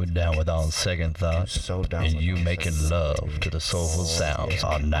 We're down with On Second Thought. So down and with you making love to the soulful sounds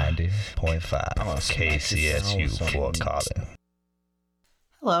on 90.5 KCSU Fort Collins.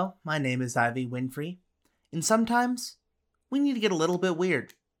 Hello, my name is Ivy Winfrey, and sometimes we need to get a little bit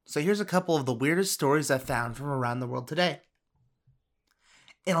weird. So here's a couple of the weirdest stories I found from around the world today.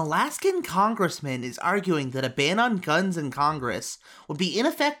 An Alaskan congressman is arguing that a ban on guns in Congress would be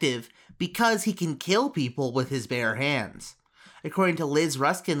ineffective because he can kill people with his bare hands. According to Liz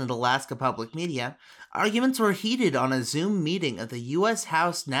Ruskin at Alaska Public Media, arguments were heated on a Zoom meeting of the U.S.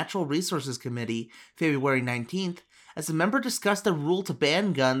 House Natural Resources Committee February 19th as a member discussed a rule to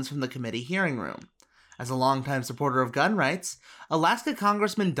ban guns from the committee hearing room. As a longtime supporter of gun rights, Alaska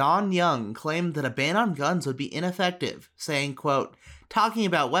Congressman Don Young claimed that a ban on guns would be ineffective, saying, quote, "Talking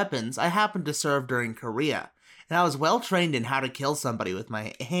about weapons, I happened to serve during Korea, and I was well trained in how to kill somebody with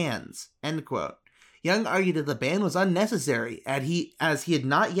my hands," end quote. Young argued that the ban was unnecessary as he had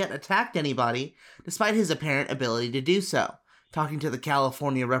not yet attacked anybody, despite his apparent ability to do so. Talking to the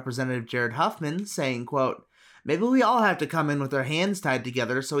California Representative Jared Huffman, saying, quote, "Maybe we all have to come in with our hands tied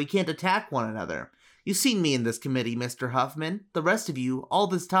together so we can't attack one another. You've seen me in this committee, Mr. Huffman, the rest of you, all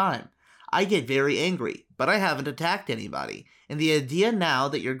this time. I get very angry, but I haven't attacked anybody, and the idea now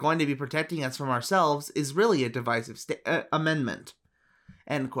that you're going to be protecting us from ourselves is really a divisive amendment,"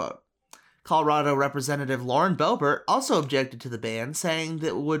 end quote. Colorado Representative Lauren Boebert also objected to the ban, saying that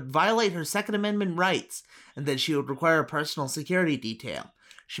it would violate her Second Amendment rights and that she would require a personal security detail.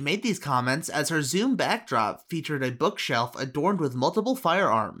 She made these comments as her Zoom backdrop featured a bookshelf adorned with multiple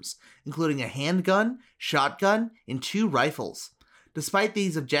firearms, including a handgun, shotgun, and 2 rifles. Despite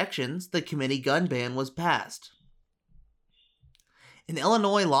these objections, the committee gun ban was passed. An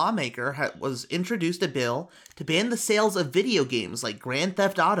Illinois lawmaker was introduced a bill to ban the sales of video games like Grand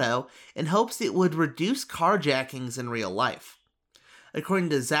Theft Auto in hopes it would reduce carjackings in real life. According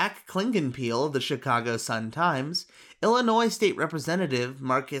to Zach Klingenpeel of the Chicago Sun-Times, Illinois State Representative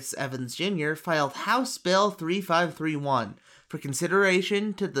Marcus Evans Jr. filed House Bill 3531 for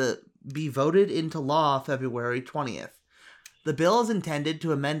consideration to be voted into law February 20th. The bill is intended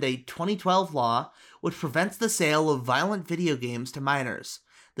to amend a 2012 law which prevents the sale of violent video games to minors.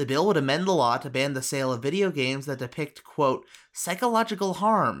 The bill would amend the law to ban the sale of video games that depict, quote, psychological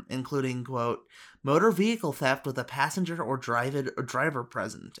harm, including, quote, motor vehicle theft with a passenger or driver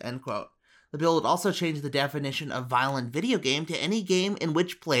present, end quote. The bill would also change the definition of violent video game to any game in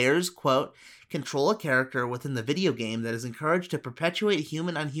which players, quote, control a character within the video game that is encouraged to perpetuate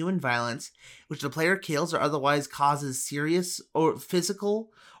human-on-human violence, which the player kills or otherwise causes serious or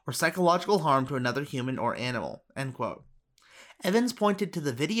physical or psychological harm to another human or animal, end quote. Evans pointed to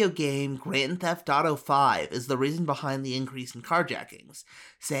the video game Grand Theft Auto 5 as the reason behind the increase in carjackings,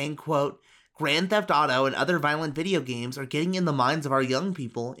 saying, quote, Grand Theft Auto and other violent video games are getting in the minds of our young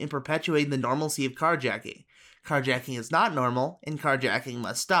people and perpetuating the normalcy of carjacking. Carjacking is not normal, and carjacking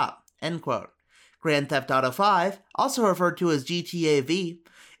must stop, end quote. Grand Theft Auto 5, also referred to as GTA V,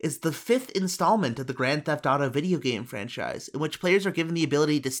 is the 5th installment of the Grand Theft Auto video game franchise, in which players are given the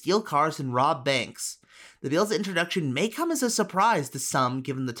ability to steal cars and rob banks. The bill's introduction may come as a surprise to some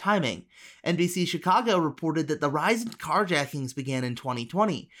given the timing. NBC Chicago reported that the rise in carjackings began in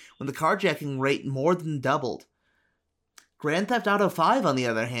 2020, when the carjacking rate more than doubled. Grand Theft Auto 5, on the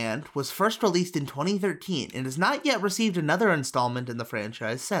other hand, was first released in 2013 and has not yet received another installment in the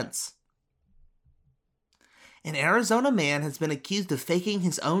franchise since. An Arizona man has been accused of faking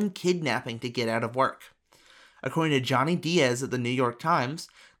his own kidnapping to get out of work. According to Johnny Diaz at the New York Times,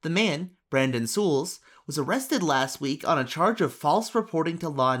 the man, Brandon Soules, was arrested last week on a charge of false reporting to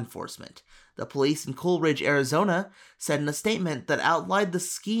law enforcement. The police in Coolidge, Arizona, said in a statement that outlined the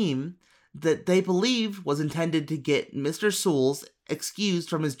scheme that they believe was intended to get Mr. Sewells excused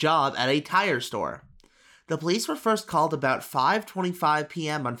from his job at a tire store. The police were first called about 5:25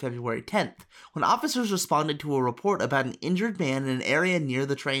 p.m. on February 10th, when officers responded to a report about an injured man in an area near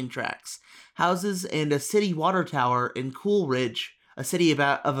the train tracks, houses, and a city water tower in Coolidge, a city of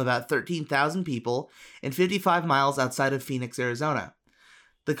about 13,000 people, and 55 miles outside of Phoenix, Arizona.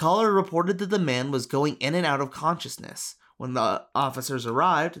 The caller reported that the man was going in and out of consciousness. When the officers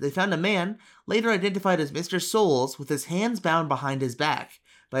arrived, they found a man, later identified as Mr. Sewells, with his hands bound behind his back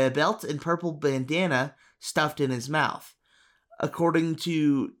by a belt and purple bandana stuffed in his mouth, according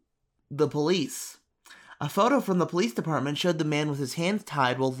to the police. A photo from the police department showed the man with his hands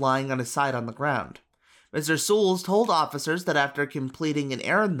tied while lying on his side on the ground. Mr. Sewells told officers that after completing an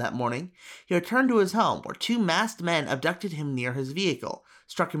errand that morning, he returned to his home, where two masked men abducted him near his vehicle,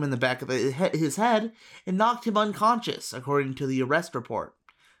 struck him in the back of his head, and knocked him unconscious, according to the arrest report.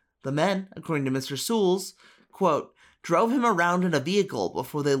 The men, according to Mr. Sewells, quote, drove him around in a vehicle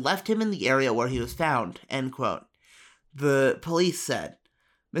before they left him in the area where he was found, end quote. The police said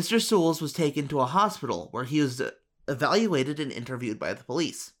Mr. Sewells was taken to a hospital where he was evaluated and interviewed by the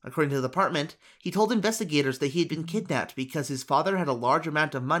police. According to the department, he told investigators that he had been kidnapped because his father had a large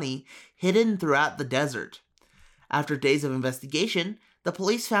amount of money hidden throughout the desert. After days of investigation, the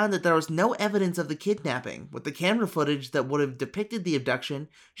police found that there was no evidence of the kidnapping, with the camera footage that would have depicted the abduction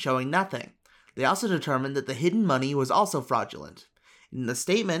showing nothing. They also determined that the hidden money was also fraudulent. In the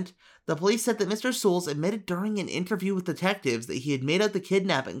statement, the police said that Mr. Sewells admitted during an interview with detectives that he had made up the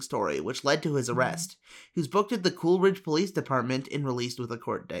kidnapping story, which led to his arrest. He was booked at the Coolidge Police Department and released with a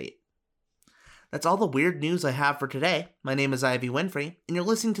court date. That's all the weird news I have for today. My name is Ivy Winfrey, and you're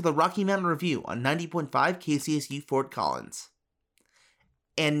listening to the Rocky Mountain Review on 90.5 KCSU Fort Collins.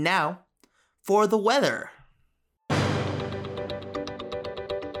 And now, for the weather.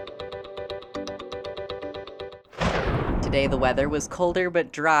 Today the weather was colder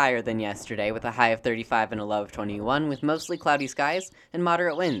but drier than yesterday, with a high of 35 and a low of 21, with mostly cloudy skies and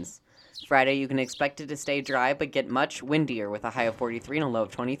moderate winds. Friday you can expect it to stay dry but get much windier, with a high of 43 and a low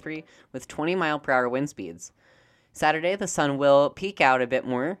of 23, with 20-mile-per-hour wind speeds. Saturday the sun will peak out a bit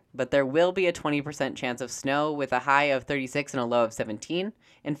more, but there will be a 20% chance of snow, with a high of 36 and a low of 17,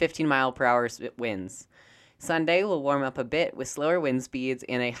 and 15-mile-per-hour winds. Sunday will warm up a bit with slower wind speeds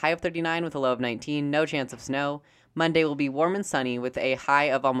and a high of 39 with a low of 19, no chance of snow. Monday will be warm and sunny with a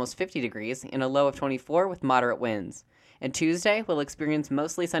high of almost 50 degrees and a low of 24 with moderate winds. And Tuesday we'll experience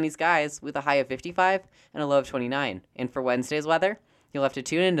mostly sunny skies with a high of 55 and a low of 29. And for Wednesday's weather, you'll have to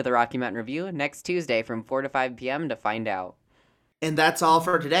tune into the Rocky Mountain Review next Tuesday from 4 to 5 p.m. to find out. And that's all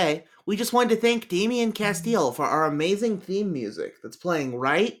for today. We just wanted to thank Damian Castile for our amazing theme music that's playing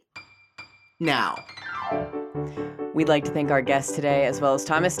right now. We'd like to thank our guests today, as well as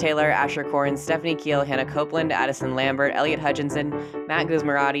Thomas Taylor, Asher Corrin, Stephanie Keel, Hannah Copeland, Addison Lambert, Elliot Hutchinson, Matt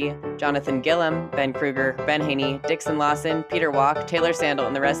Guzmarati, Jonathan Gillum, Ben Kruger, Ben Haney, Dixon Lawson, Peter Walk, Taylor Sandel,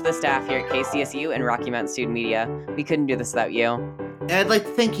 and the rest of the staff here at KCSU and Rocky Mountain Student Media. We couldn't do this without you. And I'd like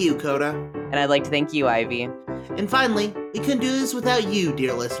to thank you, Coda. And I'd like to thank you, Ivy. And finally, we couldn't do this without you,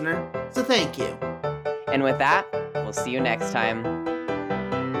 dear listener. So thank you. And with that, we'll see you next time.